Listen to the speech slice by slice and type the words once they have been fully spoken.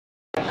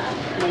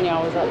when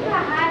y'all was up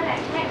there.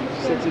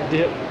 Sits a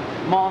dip.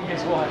 Mom,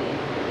 guess what?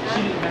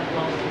 She didn't have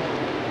long.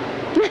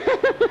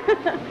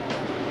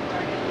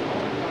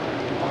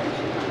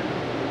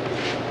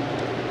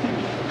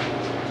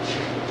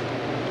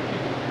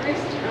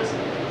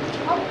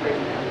 Oh,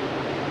 Krista.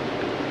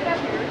 Get up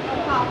here.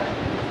 Papa.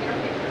 Get her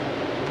picture.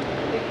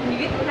 Can you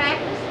get the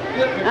practice?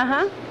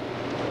 Uh-huh.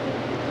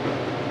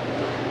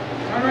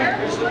 Turn around,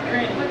 Chris. Look at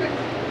Granny. Look at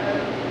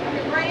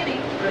Granny.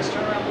 Chris,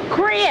 turn around. Look.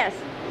 Chris!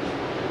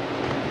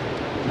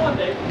 Come on,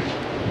 Dave.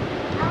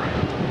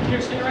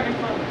 Here, stay right in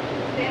front of me.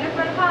 Stand in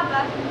front of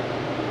Papa.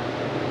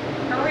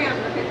 Turn around.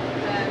 Look at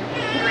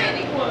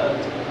Granny. What?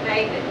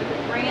 David. Look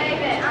at Granny.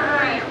 David. Turn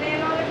around.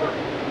 Stand on the corner.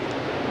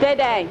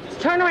 Day-Day,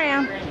 turn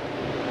around.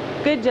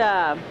 Good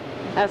job.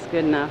 That's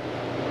good enough.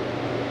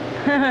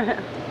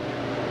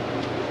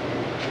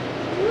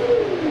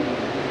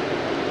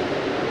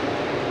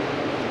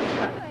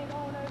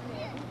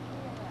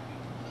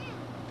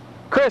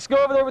 Chris, go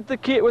over there with the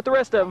kid, with the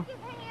rest of them.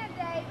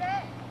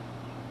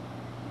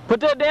 Put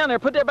that down there.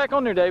 Put that back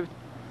on there, David.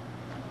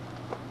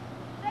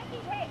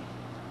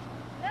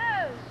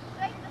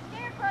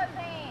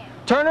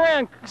 Turn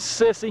around,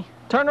 sissy.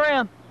 Turn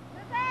around.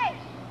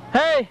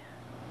 Hey,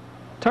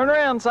 turn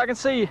around so I can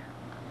see you.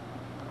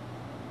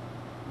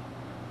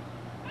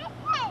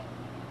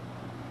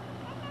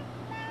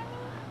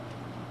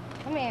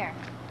 Come here.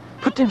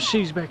 Put them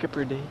shoes back up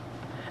here, D.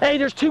 Hey,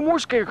 there's 2 more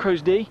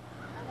scarecrows, D.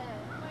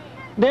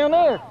 Down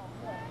there. Here,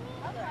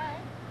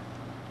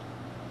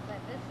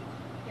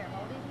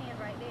 hold his hand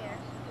right there.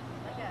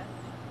 Let go.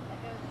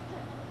 Let go.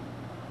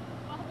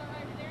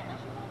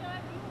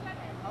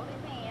 Hold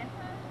his hand.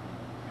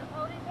 Just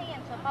hold his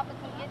hand so Papa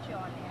can get you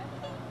on there.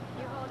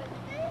 You hold it.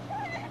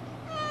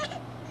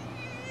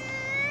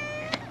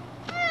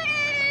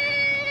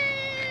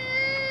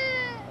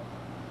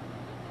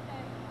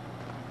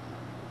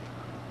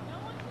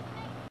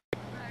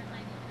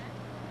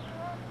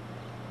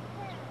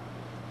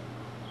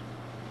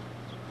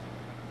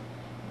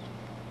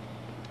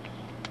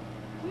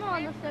 Come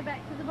on, let's go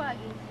back to the buggies.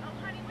 Oh,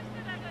 honey, we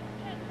still got to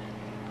pet him.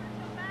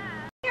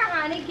 Here,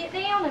 honey, get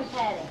down and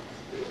pet him.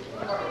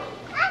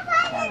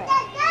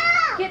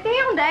 Get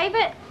down,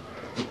 David.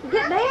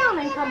 Get down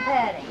and come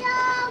pet him.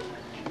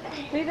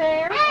 Be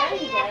there. There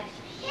you go.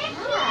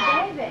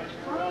 Hi, David,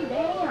 calm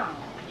down.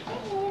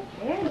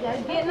 There you go.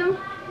 Getting him.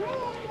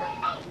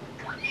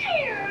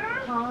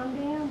 Calm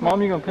down.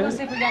 Mom, you gonna pet? Let's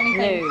see if we got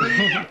anything.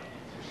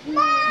 No. We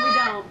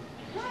don't.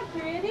 Hi,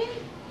 pretty.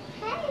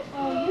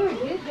 Oh, you're a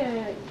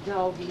good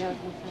dog, you know what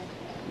I'm saying.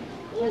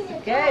 That's a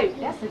goat.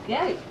 That's a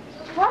goat.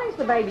 Why is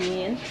the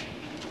baby in?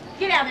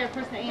 Get out there,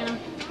 Krista Anna.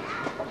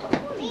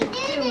 What are you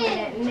doing,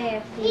 that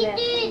nasty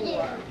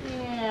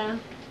Yeah.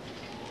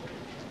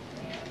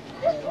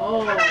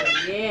 Oh,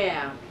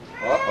 yeah.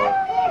 Uh-oh.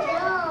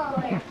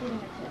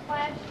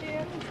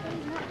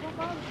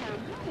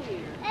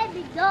 Hey,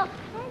 big dog.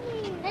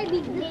 Hey,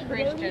 big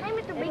Christian. Hey,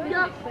 Mr. Big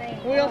Dog.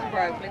 Wheels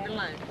broke. Leave it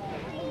alone.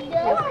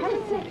 They're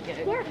kicking it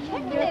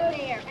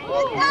there.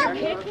 They're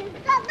kicking.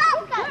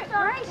 Good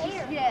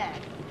gracious, yes.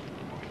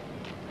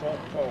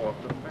 Don't fall off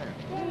the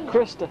fence.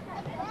 Krista,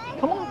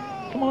 come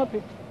on up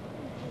here.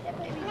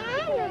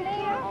 Nice little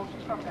goat.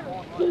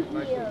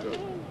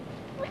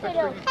 Look at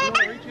him. You want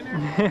to reach in there?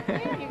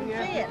 You can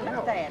see it. Look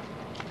at that.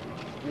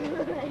 You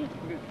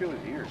can feel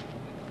his ears.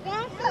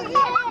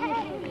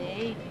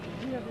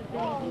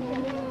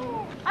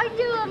 Are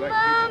you a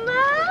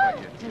mama?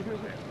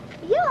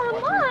 You're a mama. You're a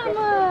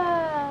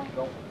mama.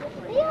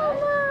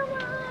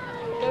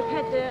 Go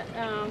pet the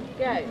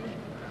goat.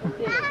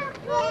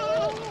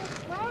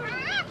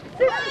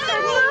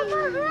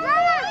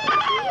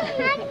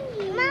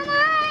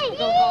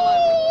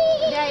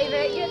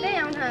 David, get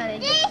down, honey.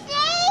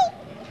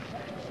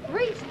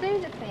 Reach through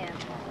the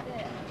fence.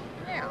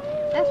 Yeah.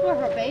 That's where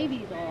her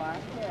babies are.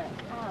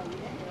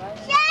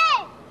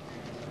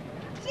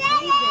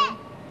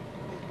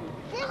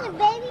 There's a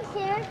baby,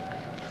 sir.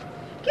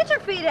 Get your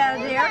feet out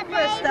of there,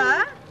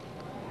 Krista.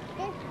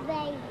 This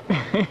baby.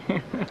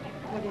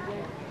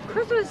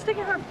 Krista was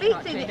sticking her feet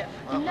through it.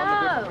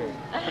 No.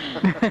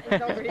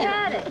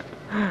 Got it.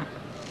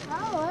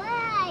 Oh,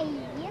 hey,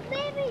 you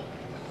baby.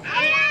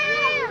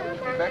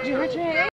 Back You hurt your head?